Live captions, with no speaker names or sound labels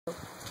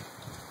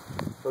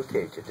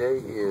Okay, today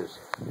is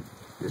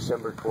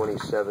December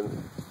 27th.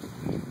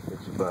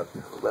 It's about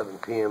 11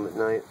 p.m. at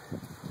night.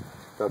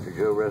 Dr.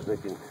 Joe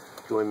Resnick and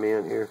Joy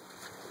Mann here.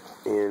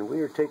 And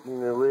we are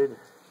taking the lid,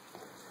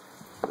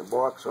 the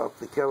box off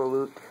the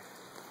Kelulut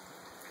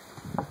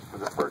for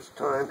the first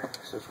time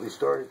since we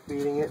started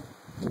feeding it.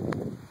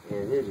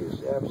 And it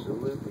is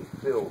absolutely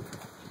filled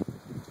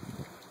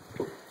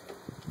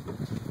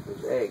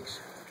with eggs.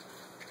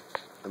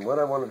 And what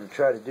I wanted to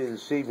try to do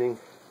this evening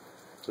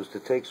was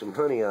to take some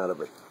honey out of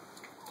it.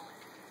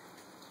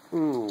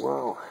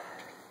 Wow.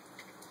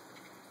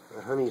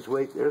 The honey's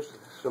weight, there's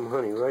some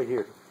honey right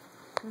here.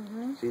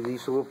 See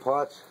these little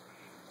pots?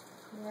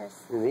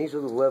 Yes. And these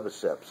are the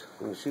levaceps.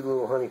 You can see the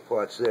little honey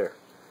pots there.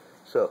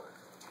 So,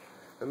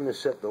 I'm going to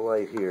set the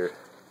light here.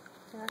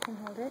 So I can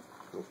hold it.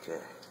 Okay.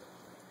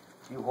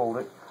 You hold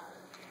it.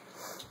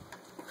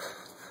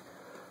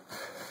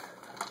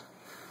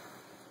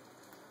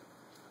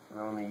 And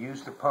I'm going to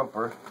use the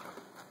pumper.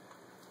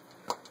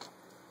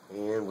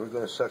 And we're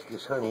going to suck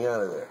this honey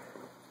out of there.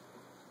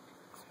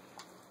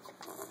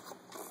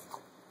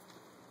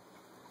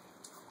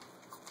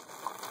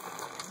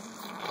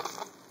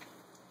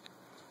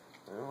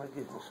 Well, we're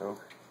getting some.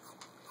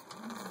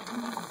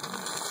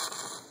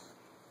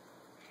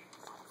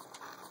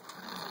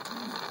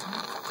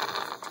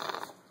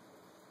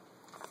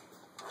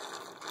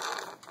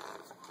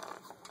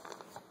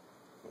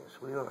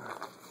 Yes, we are.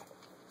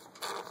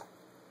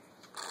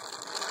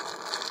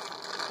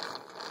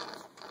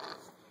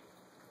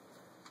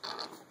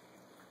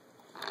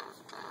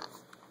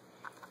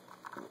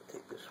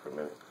 Take this for a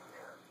minute.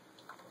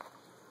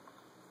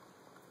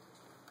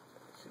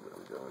 Let's see what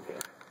I'm doing here.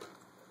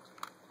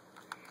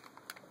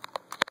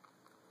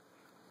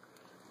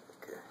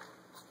 Okay.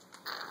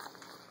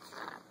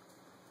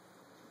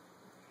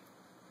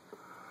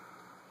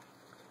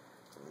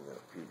 We got a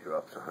few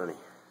drops of honey.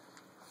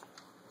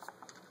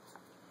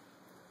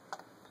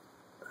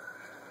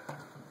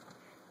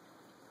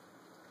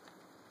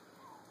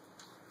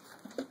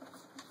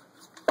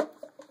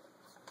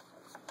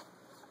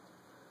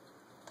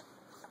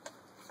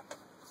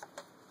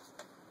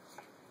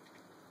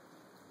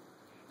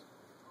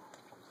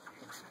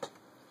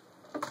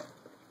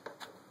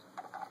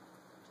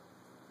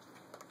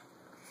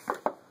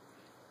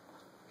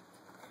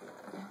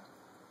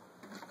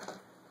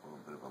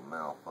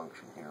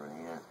 Malfunction here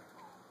in the end.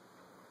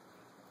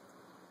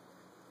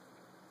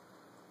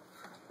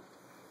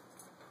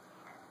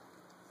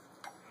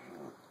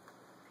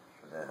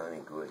 Is that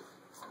honey good?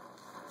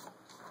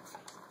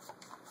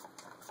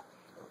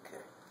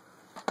 Okay.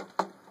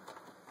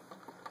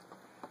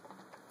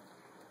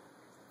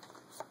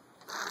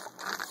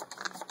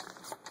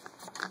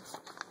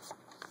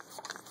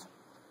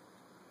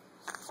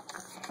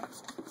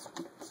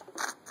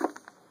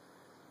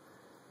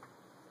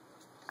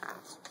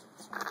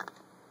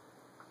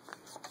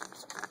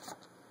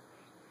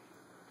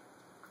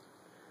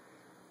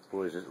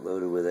 Boy, is it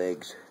loaded with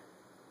eggs.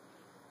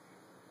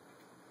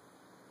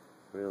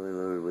 Really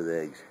loaded with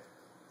eggs.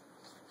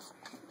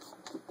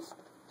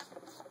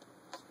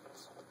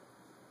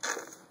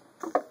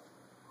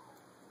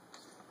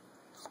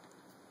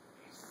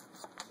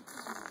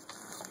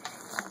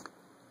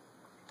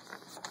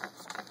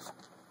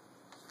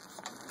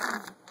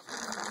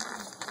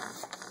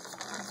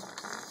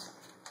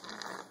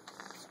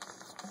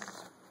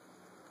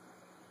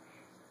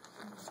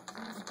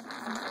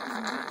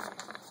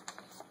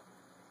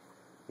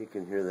 You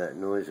can hear that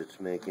noise it's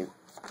making.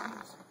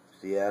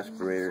 It's the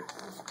aspirator.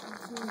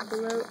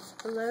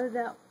 Below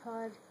that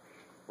pod.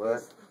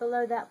 What?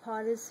 Below that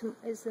pod is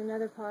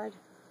another pod.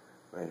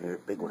 Right here,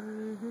 big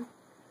one.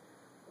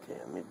 Okay,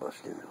 let me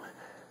bust into it.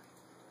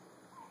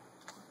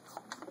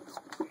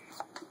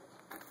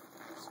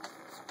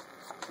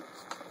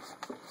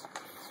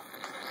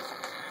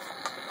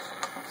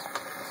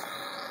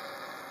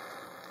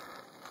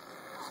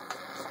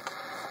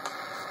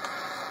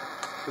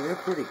 So they're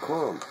pretty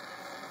calm.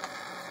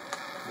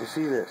 You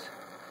see this?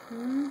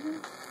 You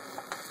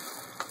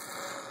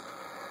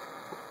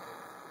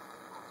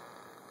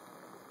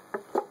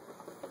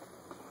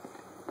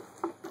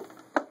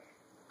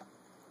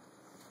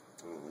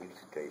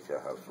can taste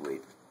how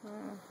sweet.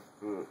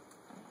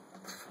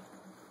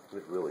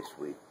 It's really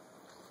sweet.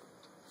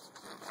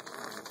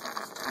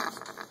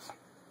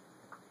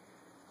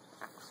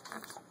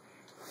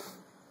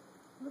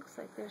 Looks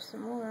like there's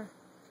some more.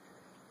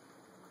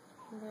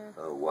 There.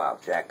 Oh wow,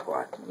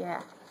 jackpot.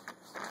 Yeah.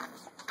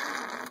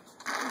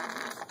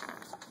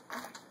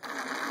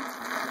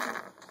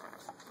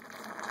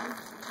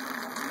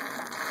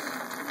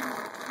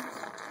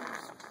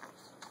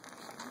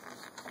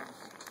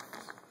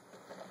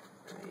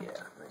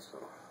 Yeah, nice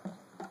little.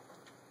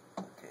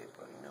 Okay,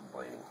 buddy, no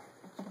biting.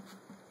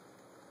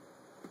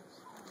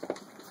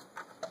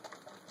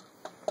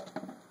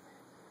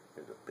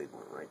 There's a big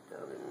one right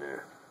down in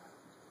there.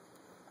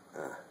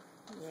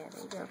 Yeah,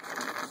 there you go.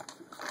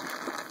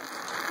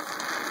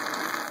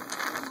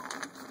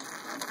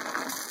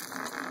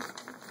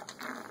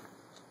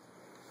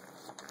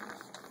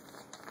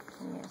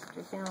 Yes,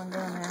 just down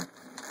there.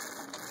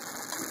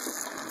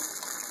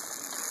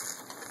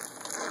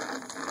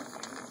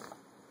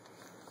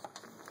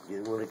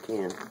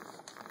 can.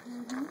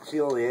 See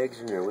all the eggs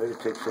in there. We had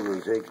to take some of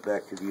these eggs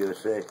back to the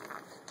USA.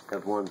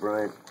 Have one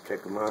Brian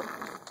check them out.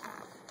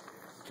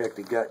 Check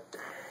the gut.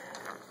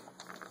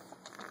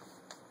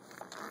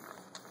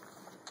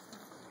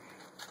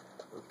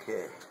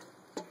 Okay.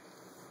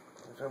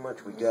 That's how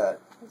much we got.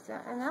 Is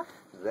that enough?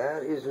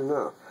 That is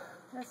enough.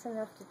 That's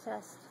enough to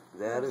test.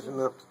 That is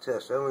enough to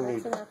test. I only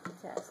need enough to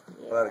test.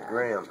 Yeah. about a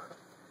gram.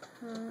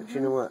 But you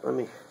know what? Let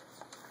me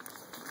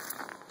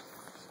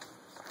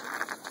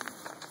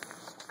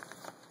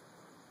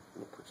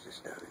put this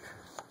down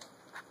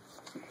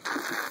here.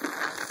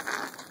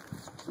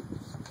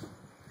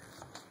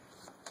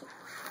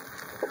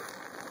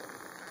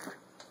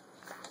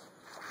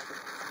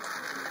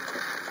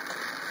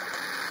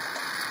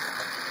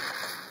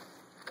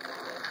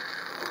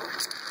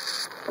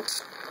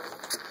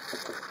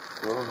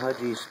 Well,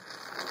 Haji's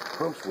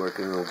pump's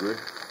working real good.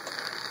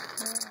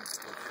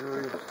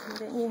 Sure is.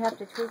 Then you have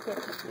to tweak it.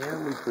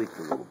 Yeah, we tweaked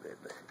a little bit,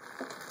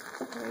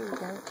 but There you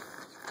go.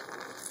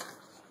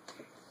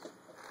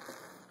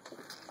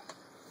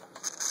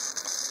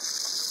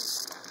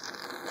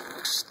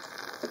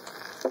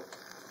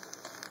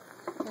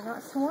 They're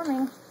not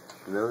swarming.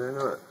 no, they're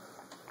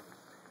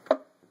not.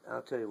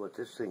 I'll tell you what,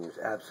 this thing is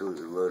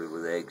absolutely loaded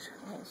with eggs.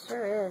 It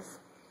sure is.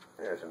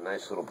 There's a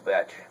nice little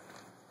batch.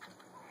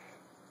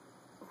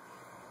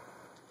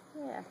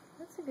 Yeah,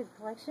 that's a good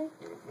collection.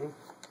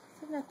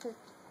 It's enough to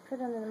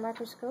put under the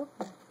microscope.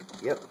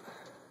 Yep.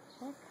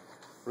 Check.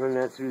 Run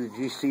that through the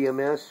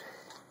GCMS,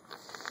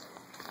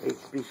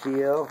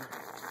 HBCL.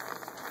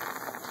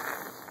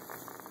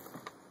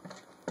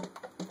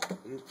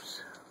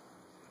 Oops.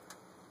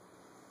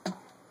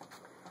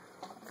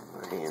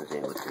 My hands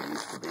ain't what they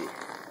used to be.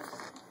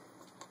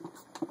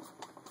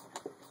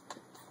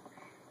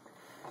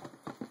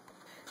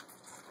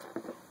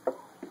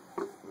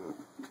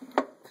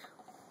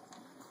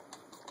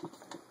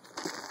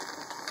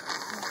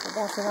 They're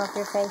bouncing off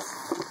your face.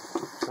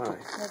 Sorry.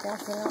 They're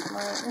bouncing off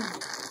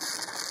mine.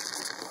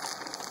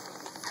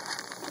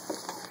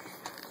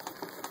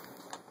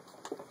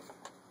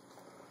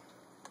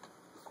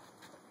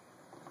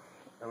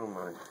 I don't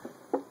mind.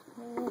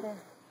 Me neither.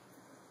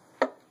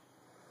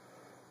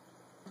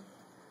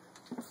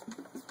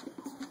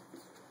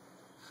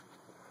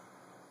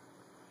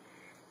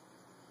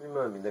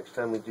 Remind me next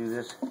time we do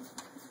this. Why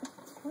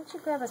don't you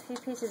grab a few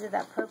pieces of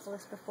that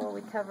propolis before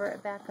we cover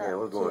it back up? Yeah,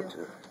 we're going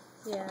too.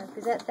 to. Yeah,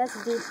 because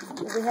that's deep.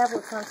 We have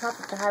what's on top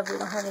of the hive. We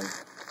don't have any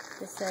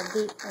this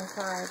deep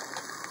inside.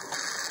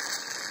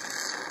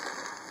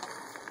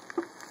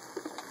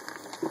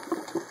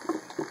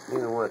 You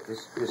know what?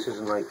 This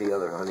isn't like the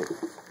other honey.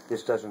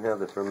 This doesn't have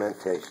the ferment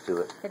taste to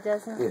it. It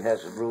doesn't. It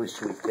has a really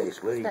sweet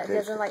taste. What do you That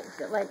taste? doesn't like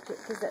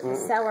because the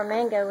sour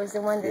mango is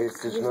the one It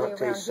that's does usually not around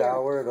taste here.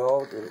 sour at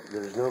all.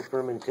 There's no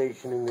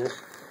fermentation in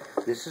this.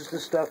 This is the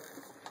stuff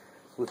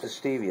with the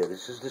stevia.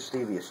 This is the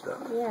stevia stuff.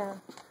 Yeah,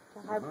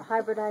 the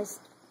hybridized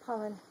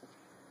pollen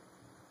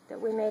that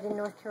we made in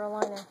North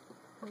Carolina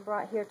and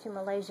brought here to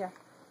Malaysia.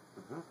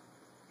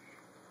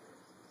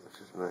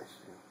 This is nice.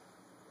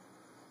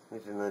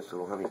 These are nice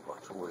little honey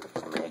pots with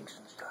some eggs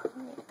and stuff.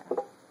 Yeah.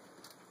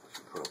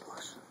 Some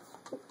propolis.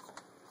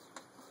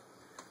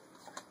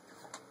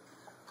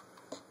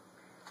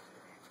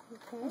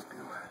 Okay.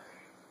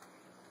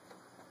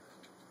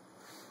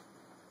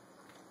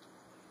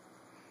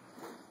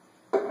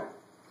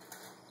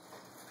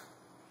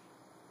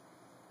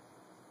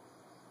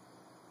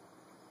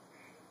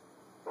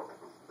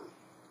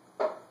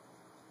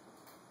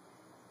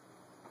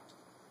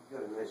 You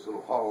got a nice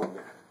little hole in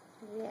there.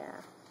 Yeah.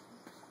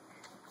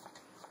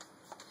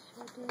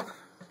 Sure do.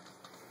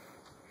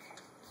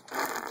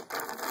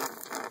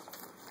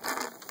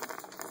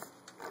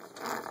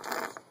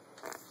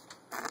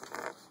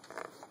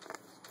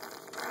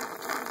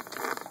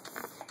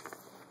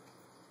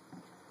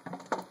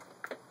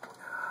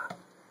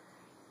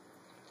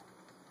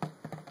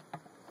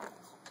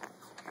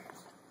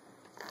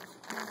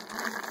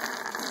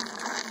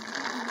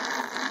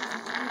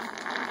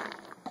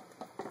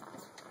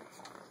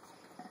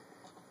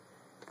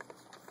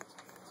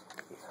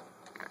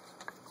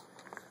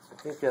 I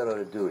think that ought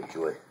to do it,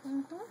 Joy.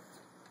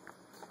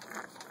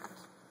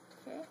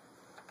 Okay.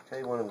 Tell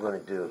you what I'm going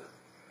to do.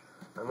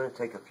 I'm going to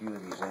take a few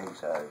of these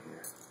eggs out of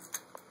here.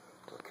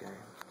 Okay?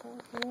 Okay.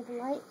 You need the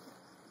light?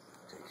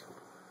 Take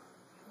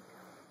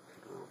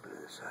a little bit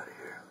of this out of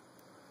here.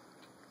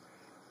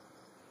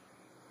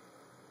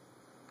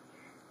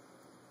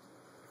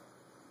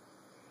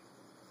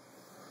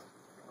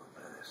 A little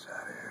bit of this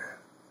out of here.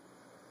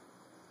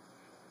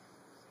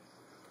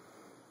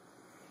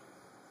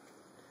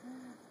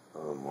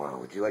 Wow,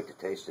 would you like to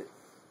taste it?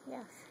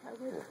 Yes, I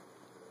would. Yeah.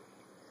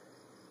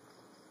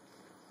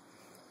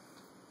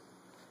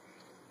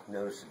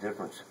 Notice the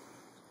difference?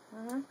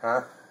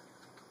 Huh?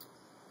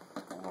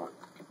 Hold on.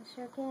 I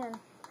sure can.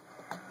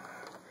 I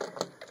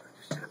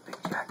just hit a big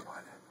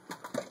jackpot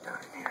right down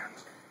in here.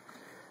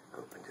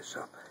 Open this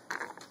up.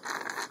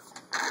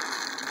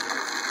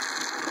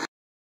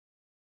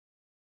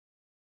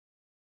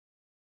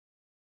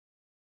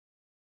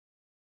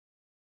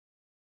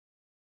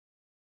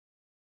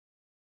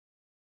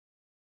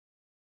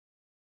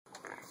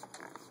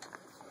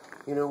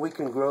 You know, we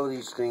can grow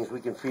these things.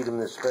 We can feed them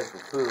this special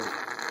food.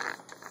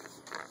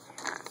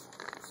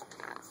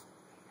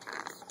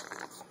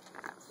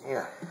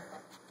 Yeah.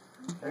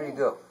 There you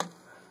go.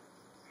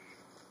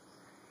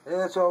 And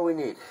that's all we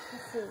need.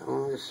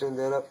 We'll just send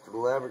that up to the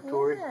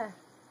laboratory. Yeah.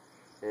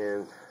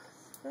 And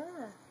Yeah.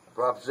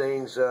 Prof.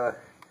 Zane's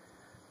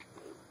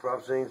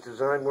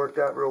design worked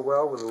out real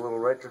well with a little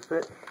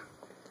retrofit.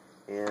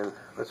 And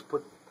let's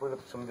put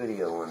up some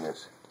video on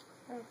this.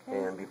 Okay.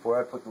 And before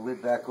I put the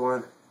lid back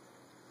on,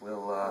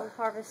 we'll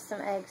harvest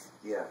some eggs.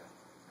 Yeah.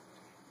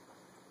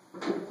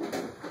 Okay.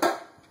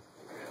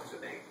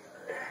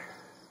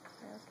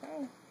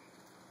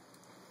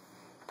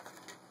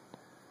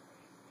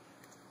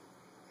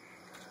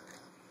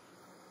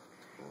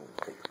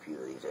 Take a few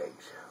of these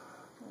eggs.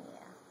 Yeah,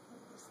 we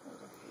just need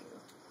a few.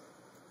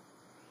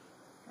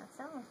 That's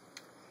all.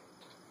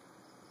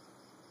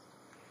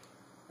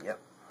 Yep.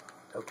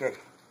 Okay.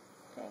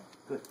 Okay.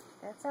 Good.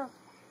 That's all.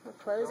 We'll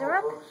close her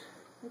up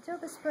until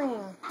the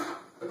spring.